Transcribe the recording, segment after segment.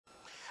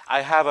I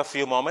have a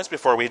few moments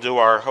before we do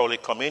our Holy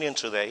Communion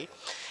today.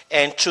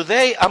 And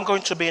today I'm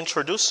going to be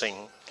introducing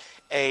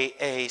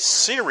a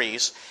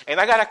series. And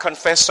I got to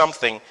confess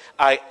something.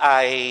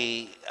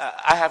 I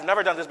have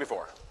never done this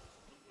before.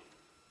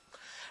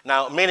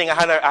 Now, meaning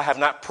I have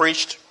not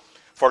preached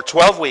for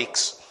 12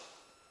 weeks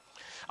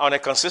on a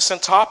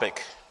consistent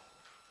topic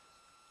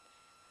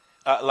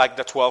like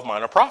the 12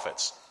 minor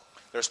prophets.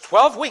 There's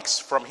 12 weeks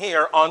from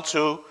here on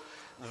to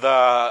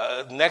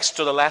the next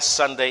to the last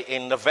Sunday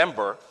in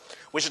November,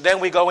 which then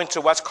we go into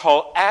what's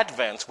called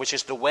Advent, which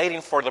is the waiting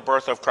for the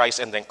birth of Christ,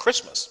 and then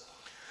Christmas.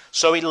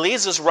 So it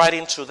leads us right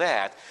into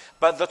that.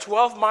 But the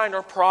 12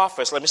 minor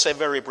prophets, let me say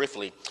very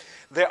briefly,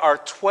 there are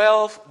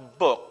 12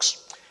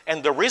 books.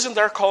 And the reason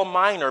they're called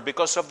minor,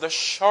 because of the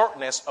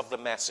shortness of the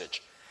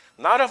message.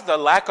 Not of the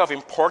lack of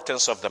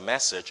importance of the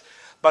message,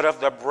 but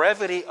of the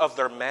brevity of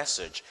their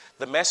message.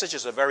 The message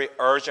is a very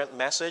urgent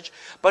message,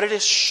 but it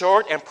is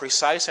short and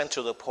precise and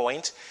to the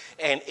point.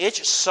 And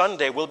each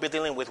Sunday we'll be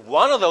dealing with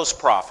one of those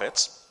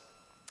prophets,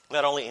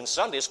 not only in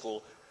Sunday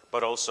school,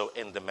 but also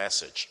in the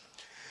message.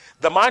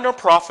 The minor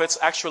prophets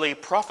actually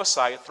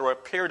prophesied through a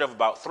period of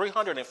about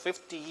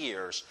 350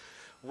 years,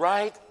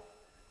 right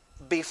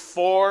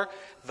before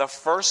the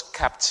first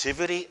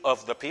captivity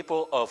of the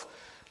people of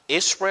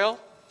Israel,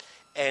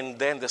 and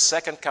then the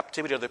second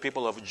captivity of the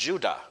people of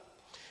Judah.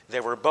 They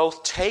were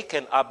both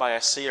taken up by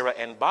Assyria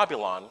and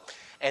Babylon.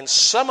 And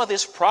some of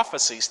these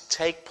prophecies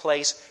take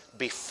place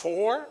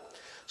before.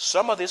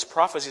 Some of these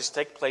prophecies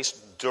take place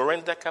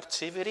during the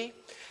captivity.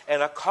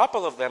 And a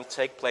couple of them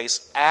take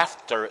place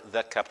after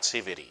the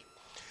captivity.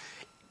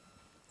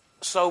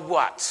 So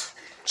what?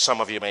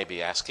 Some of you may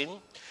be asking.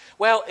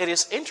 Well, it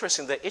is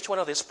interesting that each one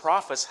of these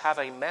prophets have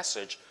a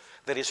message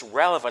that is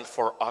relevant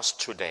for us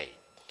today.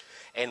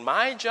 And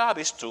my job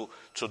is to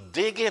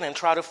dig in and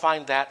try to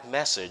find that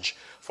message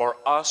for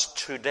us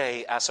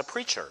today as a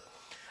preacher.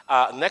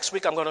 Next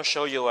week I'm going to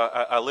show you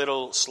a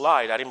little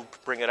slide, I didn't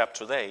bring it up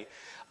today,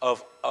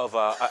 of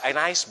an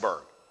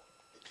iceberg.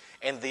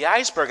 And the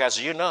iceberg,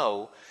 as you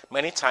know,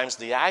 many times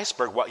the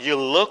iceberg, what you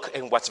look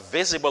and what's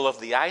visible of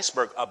the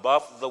iceberg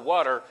above the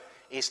water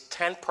is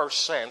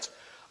 10%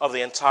 of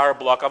the entire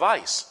block of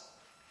ice.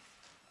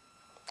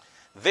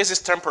 This is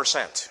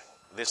 10%,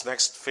 this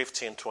next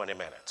 15, 20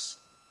 minutes.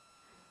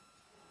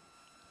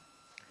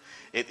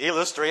 It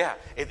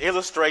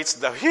illustrates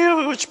the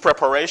huge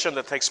preparation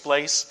that takes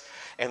place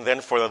and then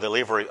for the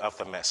delivery of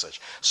the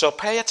message. So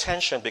pay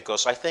attention,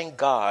 because I think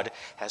God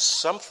has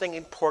something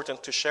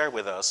important to share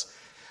with us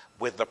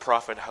with the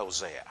prophet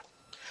Hosea.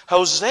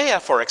 Hosea,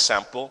 for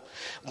example,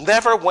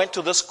 never went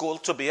to the school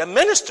to be a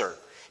minister.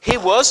 He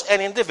was an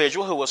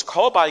individual who was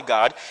called by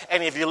God,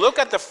 and if you look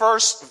at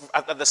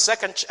the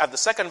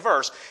second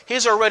verse,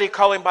 he's already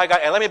calling by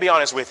God. And let me be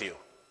honest with you.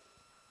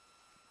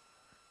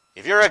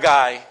 If you're a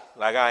guy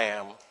like I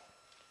am,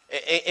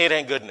 it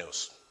ain't good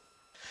news.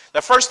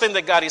 The first thing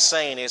that God is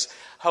saying is,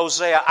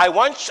 Hosea, I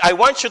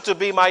want you to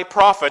be my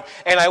prophet,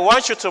 and I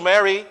want you to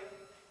marry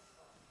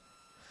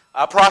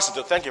a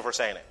prostitute. Thank you for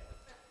saying it.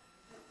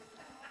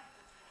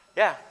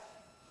 Yeah.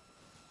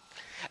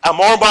 A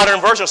more modern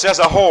version says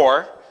a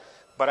whore,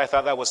 but I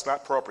thought that was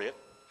not appropriate,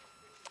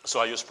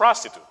 so I used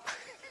prostitute.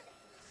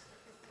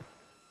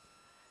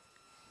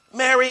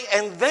 Marry,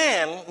 and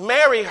then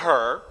marry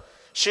her.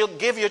 She'll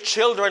give you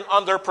children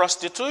under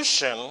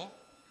prostitution.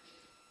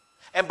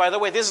 And by the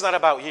way, this is not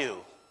about you.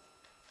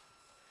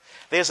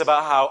 This is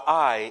about how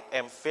I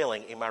am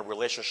feeling in my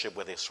relationship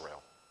with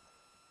Israel.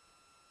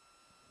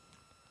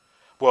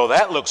 Well,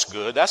 that looks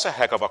good. That's a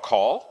heck of a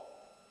call.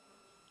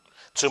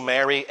 To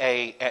marry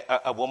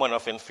a woman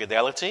of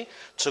infidelity,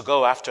 to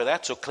go after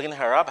that, to clean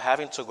her up,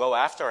 having to go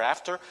after,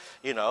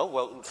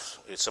 well,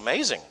 it's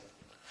amazing.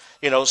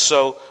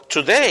 So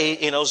today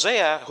in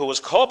Hosea, who was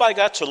called by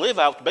God to live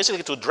out,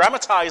 basically to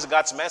dramatize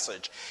God's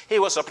message. He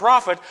was a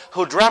prophet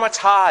who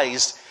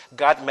dramatized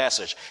God's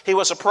message. He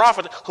was a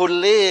prophet who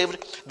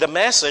lived the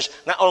message,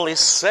 not only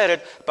said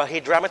it, but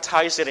he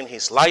dramatized it in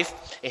his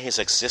life, in his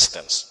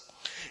existence.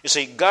 You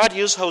see, God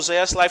used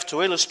Hosea's life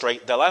to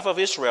illustrate the life of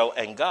Israel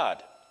and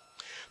God,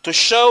 to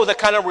show the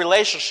kind of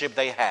relationship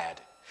they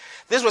had.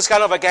 This was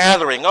kind of a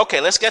gathering.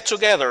 Okay, let's get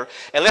together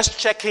and let's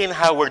check in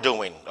how we're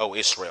doing, O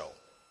Israel.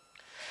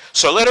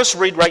 So let us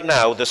read right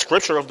now the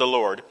scripture of the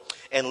Lord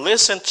and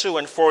listen to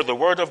and for the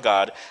word of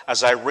God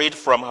as I read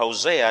from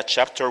Hosea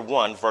chapter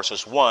 1,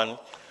 verses 1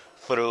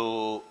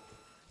 through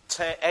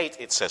 8,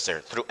 it says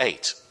there, through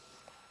 8.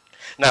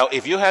 Now,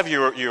 if you have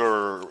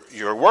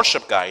your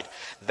worship guide,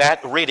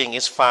 that reading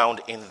is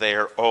found in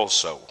there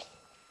also.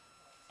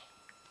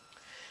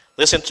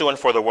 Listen to and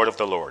for the word of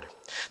the Lord.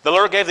 The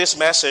Lord gave this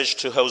message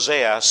to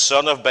Hosea,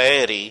 son of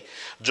Beeri,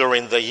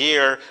 during the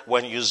year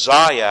when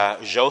Uzziah,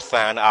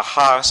 Jotham,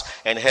 Ahaz,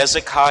 and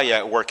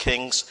Hezekiah were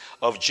kings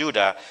of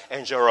Judah,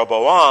 and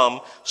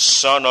Jeroboam,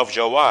 son of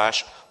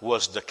Joash,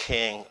 was the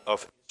king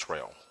of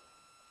Israel.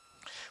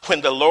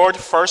 When the Lord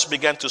first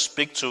began to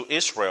speak to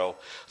Israel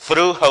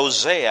through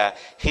Hosea,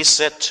 he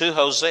said to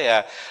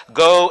Hosea,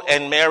 "Go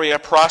and marry a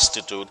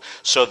prostitute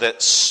so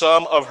that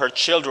some of her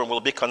children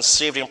will be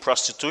conceived in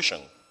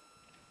prostitution."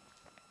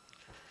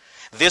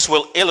 This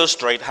will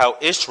illustrate how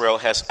Israel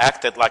has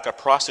acted like a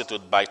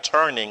prostitute by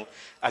turning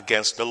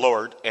against the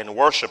Lord and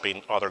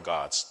worshiping other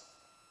gods.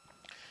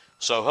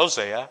 So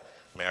Hosea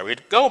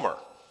married Gomer,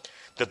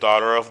 the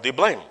daughter of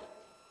Diblaim.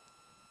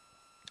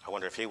 I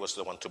wonder if he was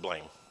the one to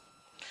blame.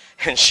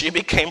 And she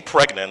became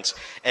pregnant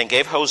and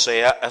gave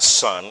Hosea a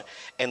son.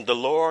 And the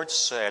Lord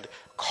said,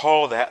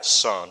 call that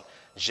son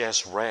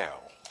Jezreel.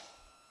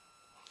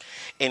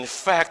 In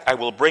fact, I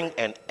will bring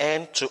an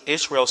end to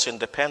Israel's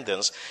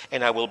independence,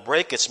 and I will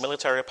break its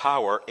military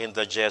power in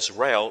the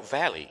Jezreel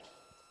Valley.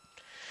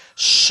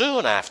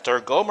 Soon after,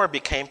 Gomer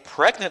became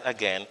pregnant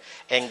again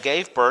and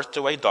gave birth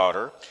to a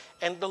daughter.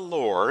 And the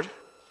Lord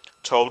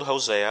told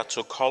Hosea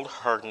to call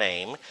her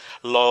name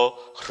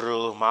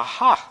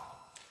Lo-Ruhamah.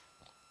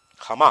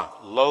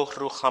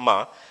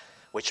 Lo-Ruhamah,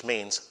 which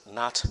means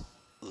not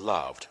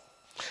loved.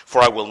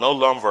 For I will no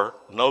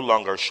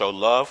longer show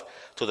love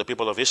to the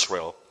people of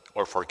Israel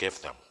or forgive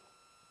them.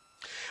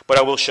 But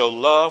I will show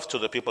love to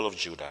the people of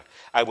Judah.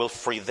 I will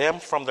free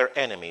them from their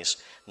enemies,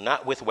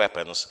 not with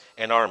weapons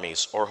and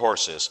armies or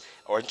horses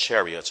or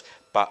chariots,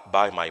 but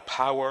by my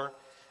power,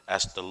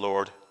 as the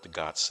Lord the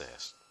God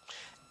says.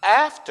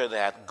 After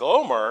that,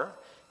 Gomer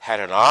had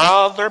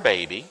another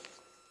baby,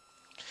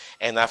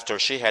 and after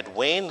she had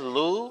weaned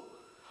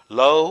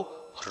Lo-Ruhamah,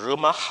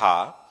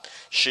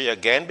 she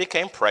again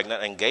became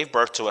pregnant and gave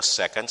birth to a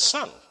second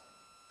son.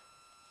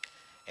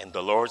 And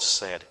the Lord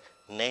said,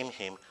 name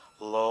him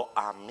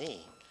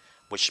Lo-Ami,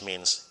 which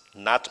means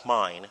not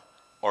mine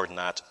or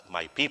not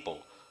my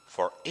people,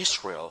 for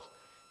Israel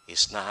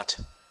is not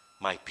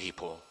my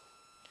people,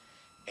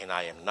 and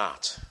I am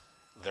not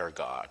their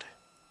God.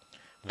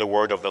 The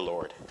word of the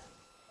Lord.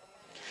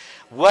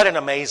 What an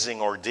amazing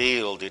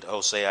ordeal did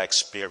Hosea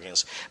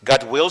experience.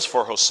 God wills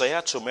for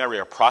Hosea to marry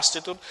a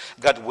prostitute.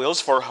 God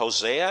wills for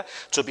Hosea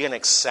to be an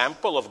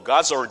example of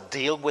God's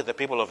ordeal with the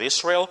people of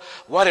Israel.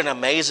 What an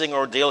amazing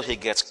ordeal he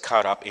gets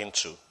caught up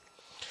into.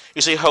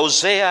 You see,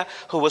 Hosea,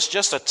 who was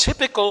just a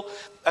typical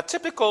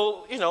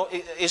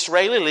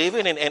Israeli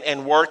living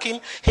and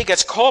working, he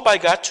gets called by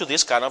God to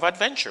this kind of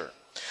adventure.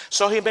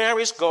 So he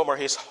marries Gomer.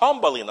 He's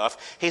humble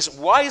enough. He's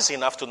wise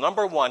enough to,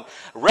 number one,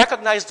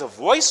 recognize the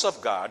voice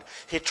of God.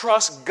 He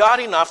trusts God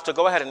enough to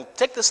go ahead and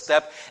take the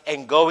step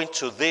and go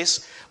into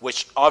this,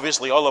 which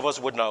obviously all of us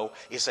would know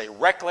is a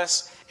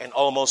reckless and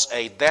almost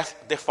a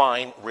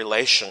death-defying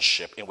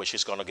relationship in which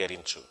he's going to get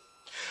into.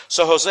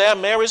 So Hosea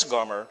marries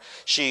Gomer.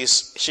 She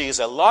is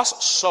a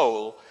lost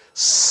soul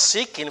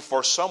seeking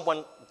for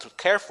someone to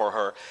care for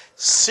her,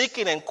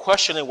 seeking and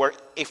questioning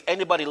if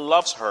anybody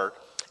loves her,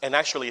 and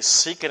actually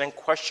seeking and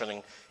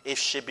questioning if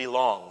she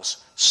belongs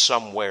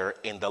somewhere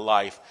in the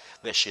life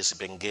that she's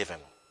been given.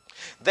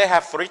 They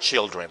have 3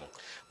 children.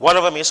 One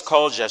of them is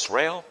called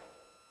Jezreel,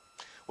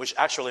 which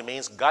actually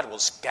means God will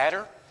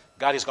scatter.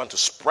 God is going to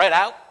spread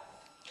out.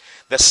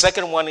 The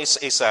second one is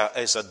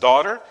a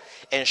daughter,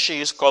 and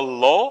she is called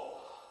Lo-Ruhamah,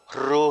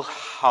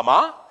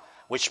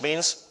 which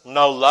means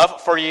no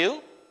love for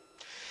you.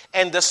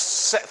 And the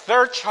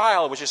third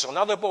child, which is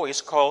another boy,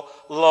 is called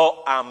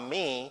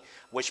Lo-Ami,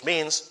 which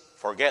means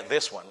forget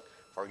this one,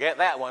 forget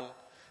that one,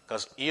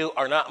 because you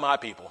are not my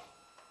people.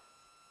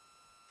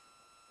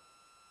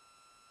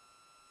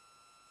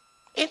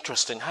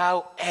 Interesting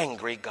how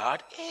angry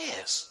God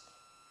is.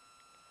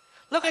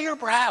 Look at your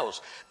brows.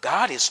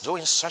 God is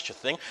doing such a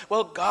thing.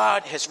 Well,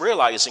 God is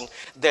realizing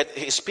that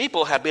his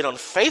people have been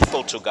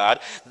unfaithful to God.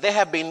 They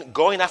have been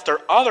going after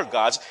other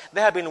gods.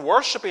 They have been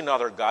worshiping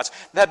other gods.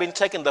 They have been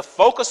taking the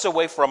focus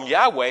away from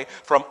Yahweh,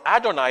 from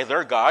Adonai,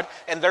 their God,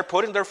 and they're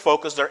putting their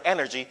focus, their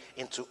energy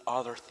into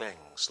other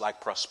things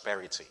like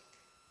prosperity.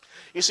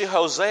 You see,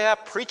 Hosea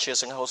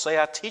preaches and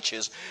Hosea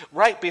teaches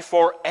right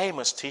before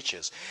Amos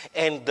teaches.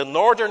 And the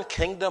northern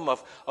kingdom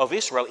of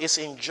Israel is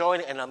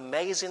enjoying an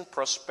amazing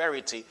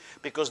prosperity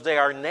because they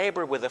are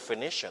neighbor with the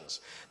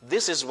Phoenicians.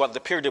 This is what the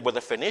period where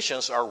the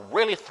Phoenicians are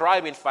really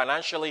thriving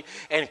financially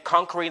and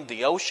conquering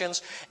the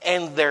oceans.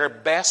 And their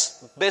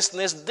best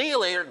business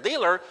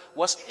dealer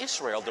was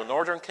Israel, the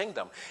northern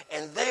kingdom.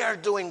 And they are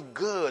doing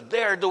good.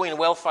 They are doing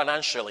well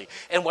financially.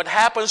 And what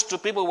happens to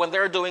people when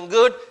they're doing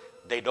good?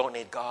 They don't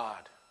need God.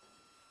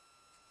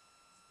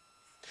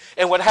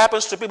 And what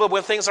happens to people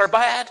when things are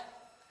bad?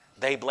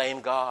 They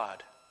blame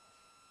God.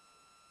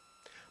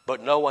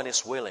 But no one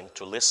is willing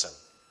to listen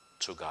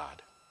to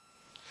God.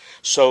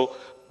 So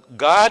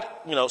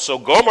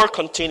Gomer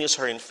continues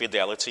her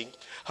infidelity.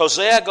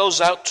 Hosea goes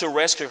out to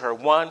rescue her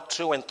 1,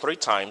 2, and 3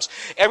 times.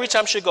 Every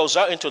time she goes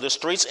out into the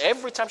streets,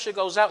 every time she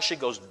goes out, she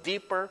goes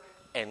deeper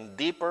and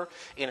deeper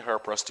in her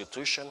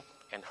prostitution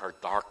and her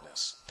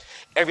darkness.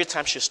 Every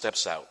time she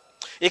steps out.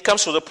 It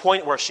comes to the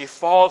point where she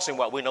falls in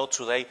what we know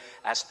today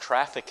as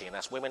trafficking,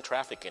 as women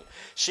trafficking.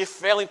 She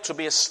fell into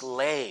be a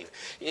slave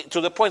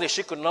to the point that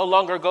she could no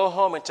longer go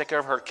home and take care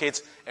of her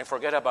kids and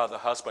forget about the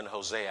husband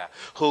Hosea,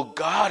 who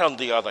God, on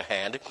the other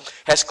hand,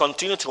 has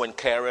continued to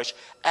encourage,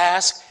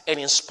 ask, and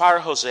inspire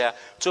Hosea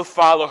to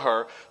follow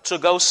her, to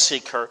go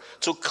seek her,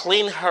 to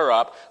clean her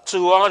up,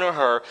 to honor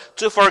her,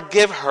 to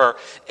forgive her,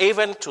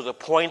 even to the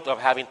point of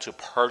having to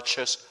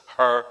purchase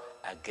her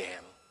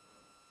again.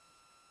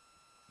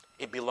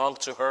 It belonged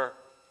to her,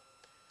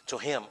 to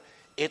him.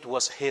 It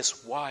was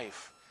his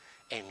wife.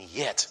 And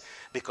yet,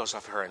 because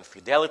of her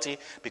infidelity,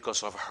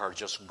 because of her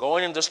just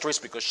going in the streets,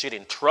 because she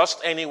didn't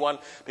trust anyone,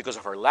 because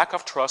of her lack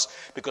of trust,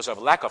 because of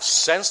lack of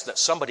sense that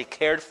somebody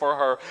cared for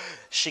her,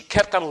 she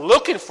kept on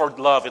looking for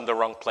love in the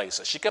wrong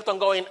places. She kept on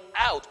going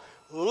out,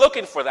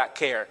 looking for that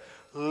care,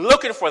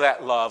 looking for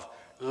that love,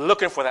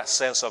 looking for that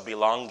sense of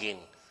belonging.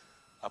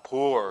 A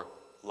poor,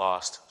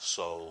 lost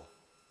soul.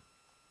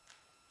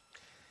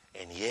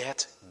 And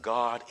yet,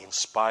 God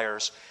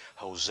inspires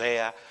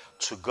Hosea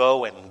to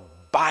go and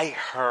buy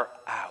her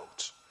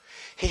out.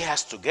 He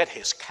has to get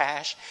his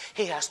cash.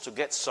 He has to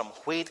get some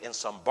wheat and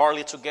some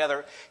barley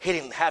together. He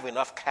didn't have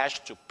enough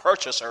cash to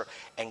purchase her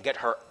and get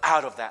her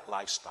out of that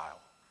lifestyle.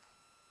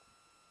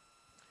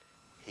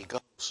 He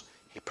goes,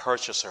 he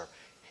purchases her,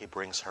 he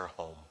brings her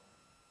home.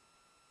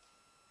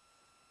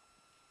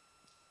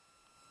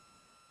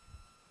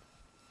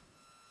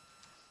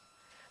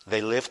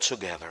 They live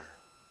together.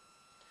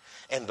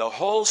 And the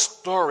whole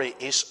story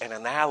is an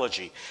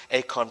analogy,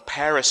 a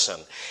comparison,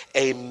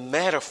 a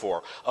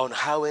metaphor on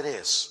how it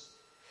is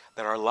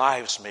that our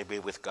lives may be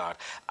with God.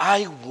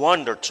 I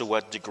wonder to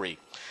what degree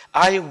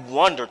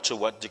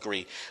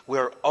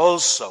we're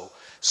also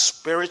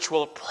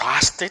spiritual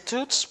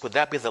prostitutes. Would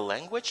that be the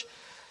language?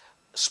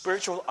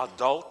 Spiritual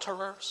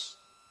adulterers.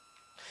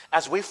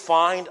 As we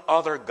find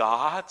other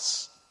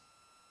gods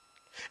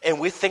and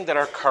we think that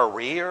our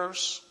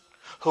careers,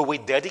 who we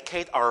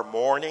dedicate our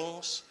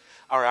mornings,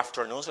 our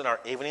afternoons and our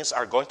evenings,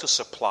 are going to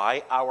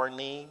supply our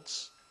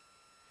needs.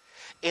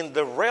 In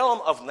the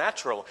realm of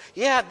natural,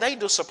 yeah, they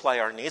do supply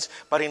our needs,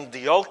 but in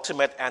the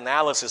ultimate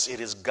analysis,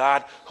 it is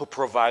God who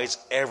provides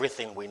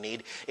everything we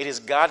need. It is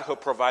God who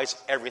provides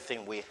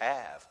everything we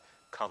have.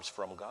 Comes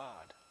from God.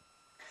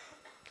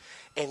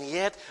 And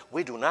yet,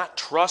 we do not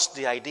trust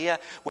the idea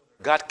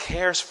that God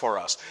cares for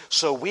us.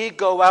 So we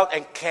go out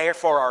and care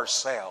for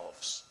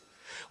ourselves.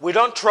 We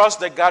don't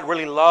trust that God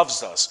really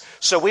loves us.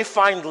 So we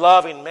find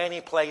love in many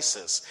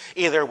places,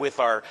 either with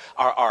our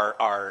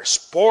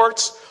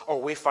sports,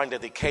 or we find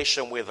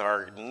dedication with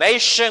our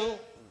nation,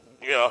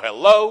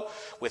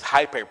 with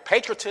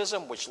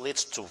hyper-patriotism, which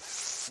leads to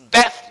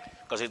death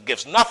because it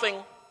gives nothing.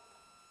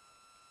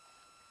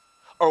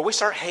 Or we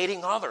start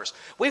hating others.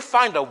 We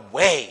find a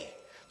way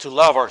to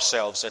love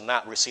ourselves and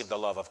not receive the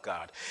love of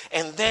God.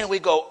 And then we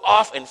go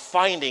off and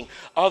finding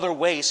other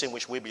ways in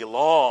which we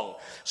belong.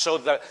 So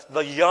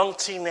the young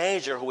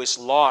teenager who is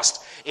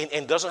lost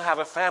and doesn't have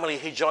a family,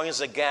 he joins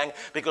a gang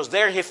because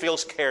there he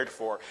feels cared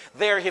for.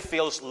 There he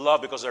feels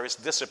loved because there is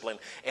discipline.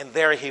 And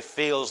there he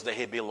feels that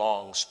he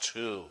belongs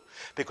too,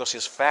 because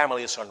his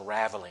family is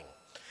unraveling.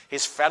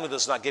 His family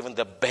does not give him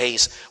the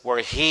base where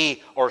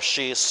he or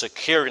she is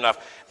secure enough.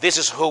 This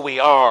is who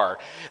we are.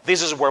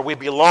 This is where we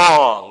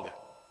belong.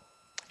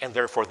 And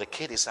therefore the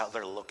kid is out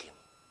there looking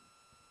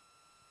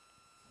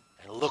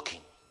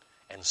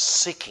and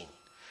seeking,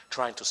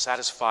 trying to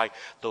satisfy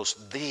those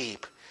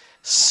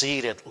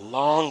deep-seated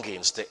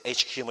longings that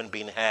each human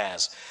being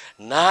has.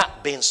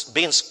 Not being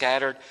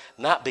scattered,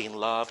 not being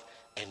loved,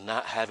 and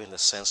not having the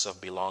sense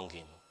of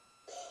belonging.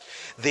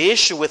 The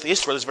issue with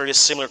Israel is very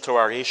similar to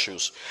our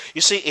issues.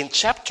 You see, in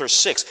chapter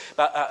 6,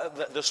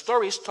 the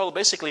story is told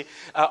basically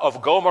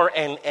of Gomer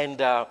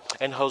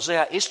and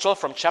Hosea is told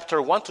from chapter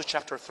 1 to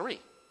chapter 3.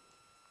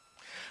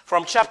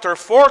 From chapter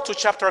 4 to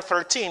chapter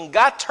 13,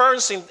 God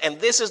turns in, and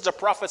this is the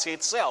prophecy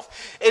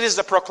itself. It is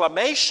the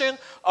proclamation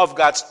of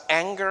God's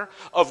anger,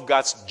 of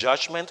God's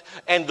judgment,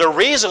 and the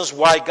reasons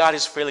why God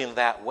is feeling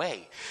that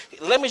way.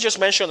 Let me just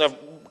mention a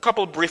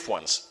couple brief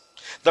ones.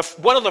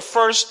 One of the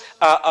first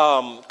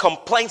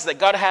complaints that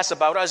God has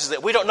about us is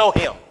that we don't know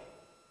Him.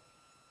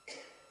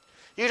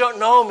 You don't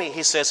know me,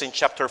 He says in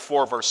chapter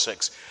 4, verse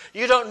 6.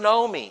 You don't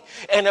know me.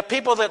 And the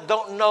people that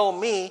don't know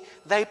me,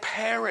 they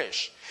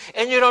perish.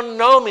 And you don't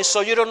know me,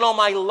 so you don't know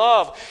my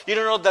love. You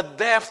don't know the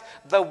depth,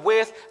 the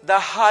width, the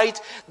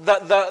height,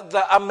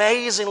 the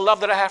amazing love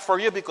that I have for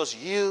you, because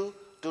you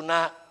do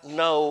not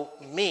know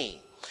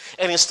me.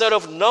 And instead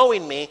of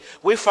knowing me,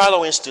 we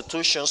follow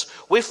institutions,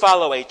 we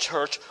follow a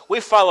church, we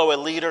follow a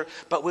leader,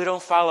 but we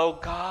don't follow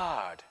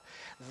God.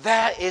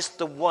 That is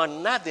the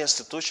one, not the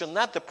institution,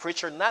 not the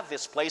preacher, not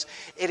this place.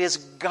 It is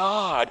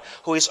God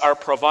who is our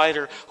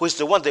provider, who is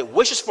the one that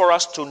wishes for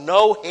us to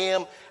know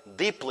Him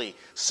deeply,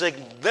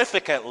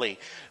 significantly,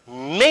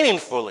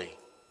 meaningfully.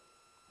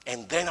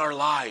 And then our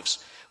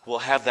lives will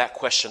have that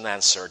question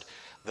answered.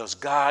 Does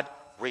God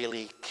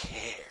really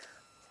care?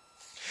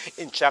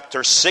 In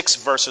chapter 6,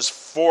 verses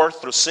 4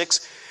 through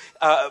 6,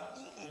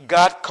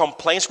 God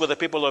complains with the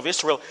people of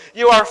Israel,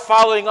 you are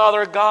following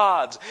other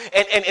gods.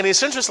 And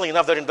it's interesting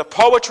enough that in the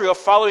poetry of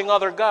following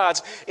other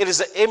gods, it is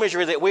the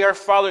imagery that we are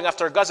following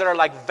after gods that are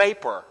like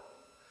vapor,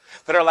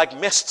 that are like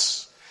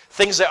mists,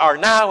 things that are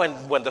now,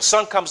 and when the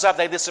sun comes up,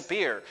 they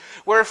disappear.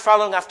 We're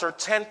following after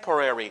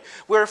temporary.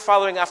 We're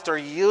following after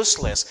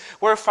useless.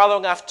 We're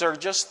following after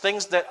just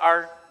things that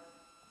are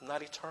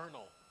not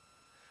eternal.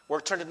 We're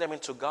turning them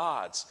into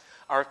gods.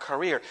 our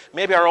career.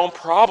 Maybe our own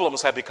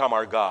problems have become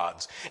our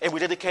gods, and we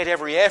dedicate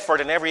every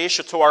effort and every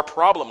issue to our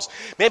problems.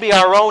 Maybe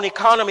our own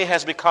economy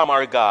has become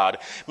our God.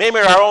 Maybe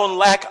our own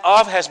lack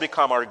of has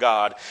become our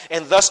God,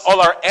 and thus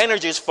all our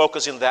energy is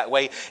focused in that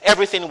way.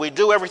 Everything we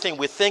do, everything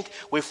we think,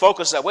 we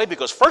focus that way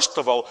because, first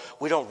of all,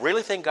 we don't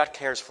really think God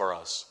cares for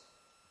us,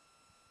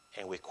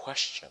 and we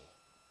question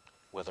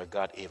whether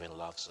God even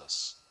loves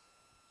us.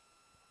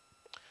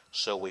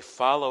 So we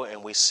follow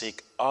and we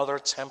seek other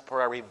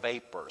temporary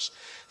vapors,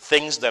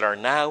 things that are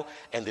now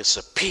and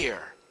disappear,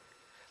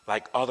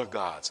 like other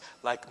gods,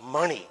 like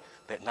money,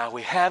 that now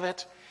we have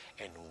it,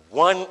 and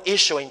one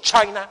issue in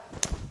China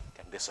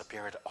can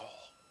disappear it all.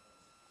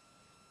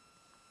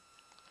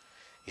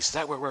 Is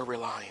that where we're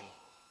relying?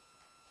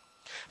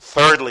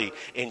 Thirdly,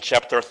 in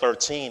chapter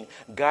 13,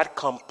 God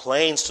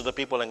complains to the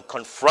people and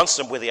confronts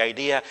them with the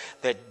idea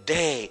that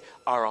they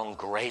are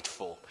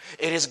ungrateful.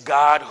 It is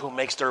God who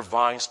makes their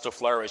vines to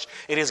flourish.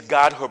 It is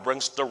God who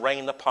brings the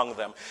rain upon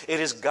them. It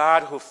is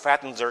God who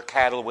fattens their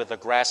cattle with the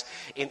grass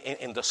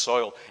in the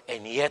soil.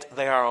 And yet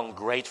they are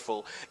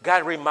ungrateful.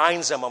 God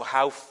reminds them of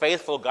how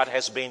faithful God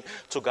has been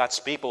to God's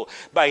people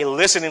by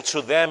listening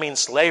to them in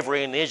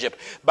slavery in Egypt,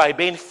 by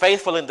being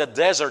faithful in the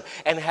desert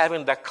and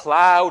having the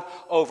cloud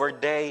over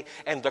day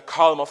and the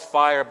column of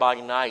fire by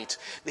night.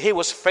 He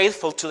was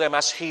faithful to them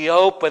as He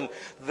opened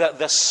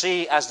the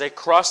sea, as they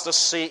crossed the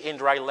sea in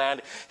dry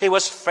land. He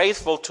was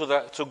faithful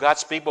to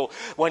God's people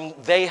when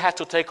they had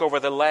to take over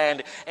the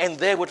land, and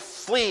they would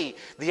flee.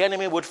 The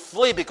enemy would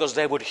flee because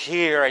they would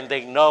hear and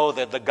they know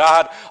that the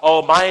God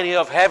Almighty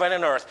of heaven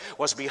and earth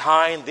was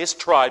behind this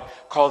tribe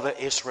called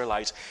the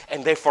Israelites.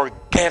 And they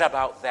forget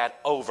about that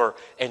over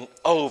and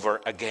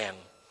over again.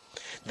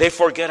 They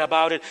forget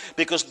about it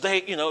because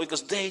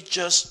they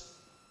just,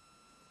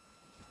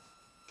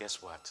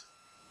 guess what?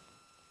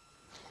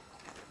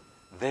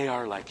 They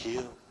are like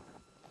you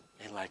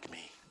and like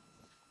me.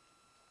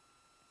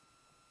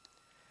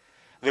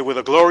 That with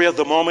the glory of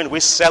the moment, we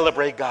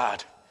celebrate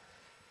God.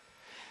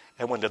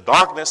 And when the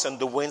darkness and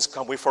the winds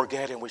come, we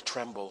forget and we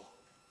tremble.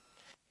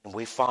 And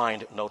we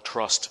find no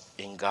trust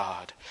in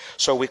God.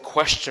 So we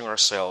question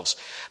ourselves,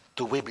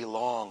 do we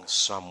belong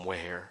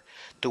somewhere?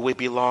 Do we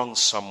belong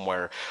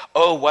somewhere?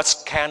 Oh, what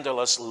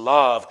scandalous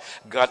love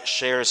God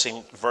shares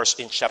in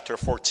chapter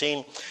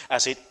 14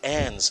 as it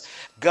ends.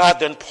 God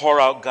then pour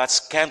out God's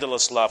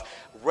scandalous love,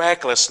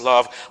 reckless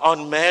love,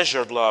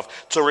 unmeasured love,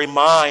 to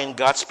remind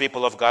God's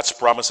people of God's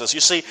promises. You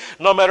see,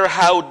 no matter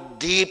how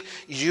deep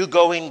you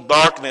go in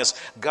darkness,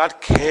 God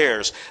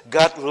cares.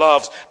 God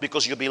loves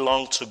because you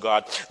belong to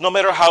God. No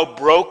matter how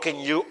broken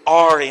you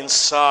are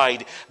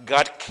inside,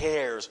 God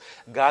cares.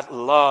 God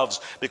loves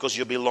because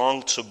you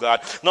belong to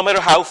God. No matter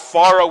how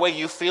far away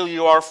you feel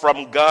you are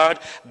from God,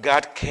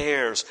 God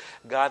cares.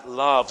 God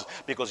loves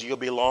because you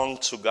belong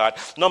to God.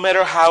 No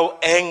matter how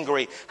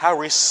angry, how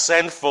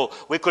resentful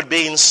we could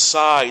be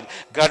inside,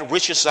 God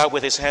reaches out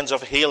with His hands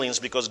of healings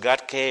because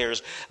God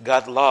cares,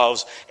 God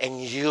loves,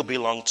 and you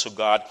belong to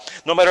God.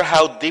 No matter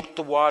how deep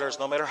the waters,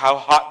 no matter how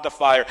hot the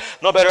fire,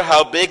 no matter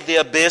how big the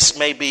abyss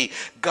may be,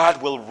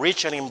 God will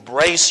reach and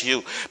embrace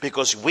you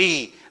because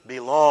we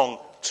belong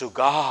to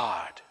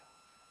God.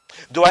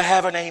 Do I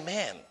have an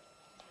amen?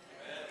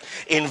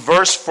 In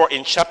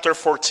chapter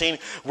 14,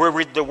 we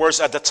read the words,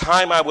 "At the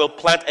time I will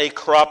plant a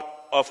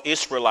crop of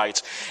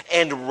Israelites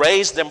and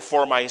raise them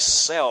for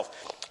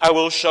myself. I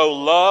will show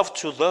love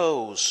to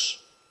those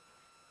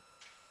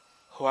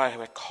who I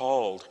have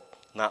called,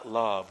 not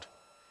loved.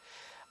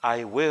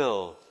 I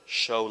will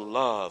show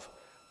love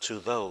to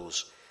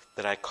those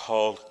that I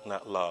called,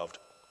 not loved.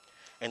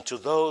 And to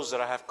those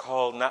that I have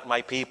called, not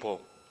my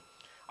people,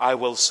 I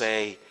will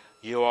say,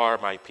 you are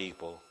my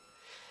people.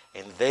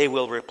 And they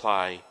will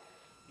reply,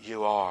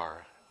 you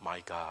are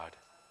my God."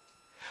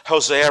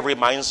 Hosea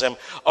reminds them,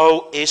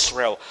 "O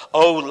Israel,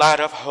 O lad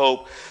of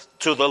hope,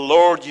 to the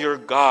Lord your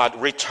God,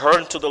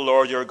 return to the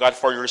Lord your God,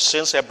 for your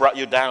sins have brought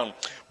you down.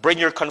 Bring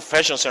your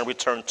confessions and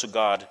return to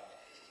God."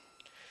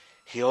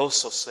 He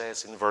also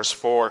says in verse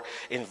 4,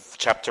 in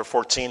chapter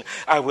 14,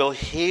 "I will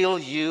heal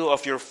you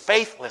of your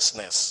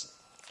faithlessness.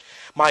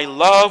 My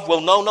love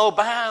will know no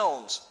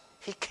bounds."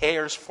 He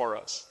cares for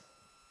us.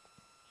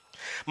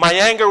 "My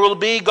anger will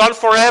be gone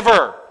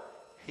forever."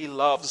 He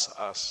loves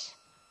us.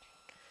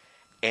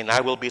 "And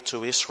I will be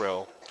to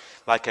Israel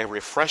like a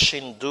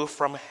refreshing dew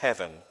from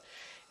heaven,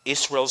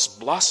 Israel's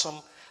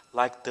blossom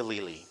like the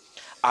lily.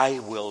 I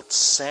will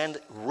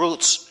send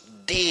roots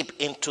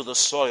deep into the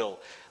soil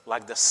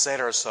like the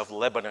cedars of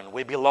Lebanon."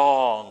 We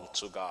belong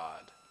to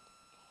God.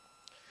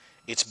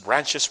 "Its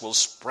branches will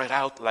spread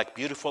out like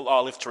beautiful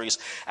olive trees,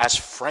 as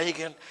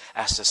fragrant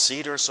as the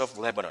cedars of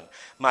Lebanon.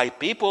 My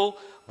people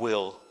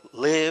will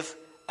live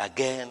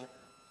again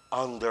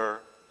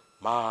under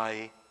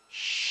my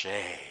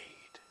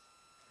shade,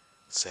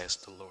 says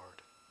the Lord.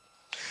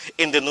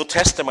 In the New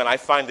Testament, I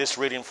find this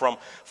reading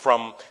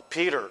from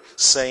Peter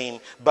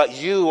saying, "But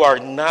you are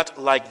not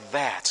like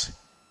that."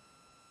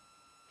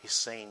 He's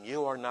saying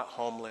you are not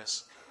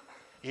homeless,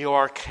 you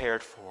are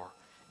cared for,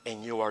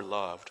 and you are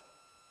loved.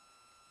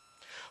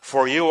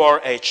 "For you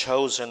are a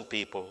chosen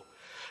people.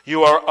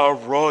 You are a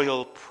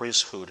royal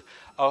priesthood,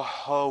 a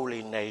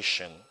holy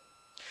nation,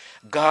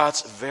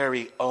 God's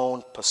very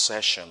own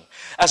possession.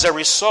 As a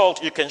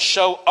result, you can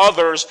show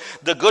others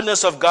the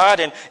goodness of God,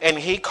 and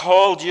He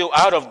called you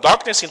out of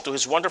darkness into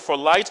His wonderful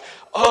light.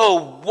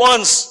 Oh,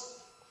 once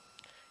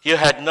you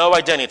had no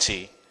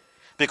identity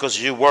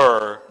because you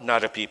were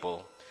not a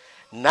people.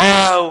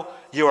 Now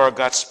you are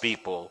God's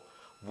people.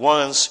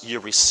 Once you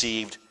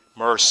received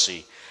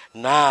mercy.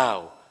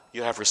 Now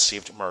you have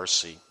received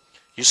mercy.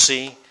 You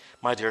see,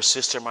 my dear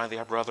sister, my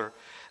dear brother,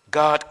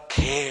 God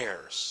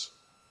cares.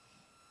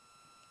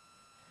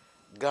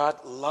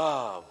 God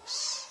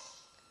loves.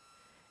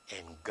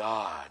 And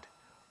God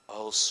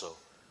also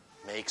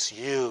makes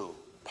you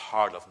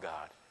part of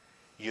God.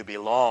 You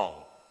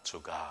belong to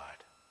God.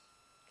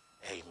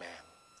 Amen.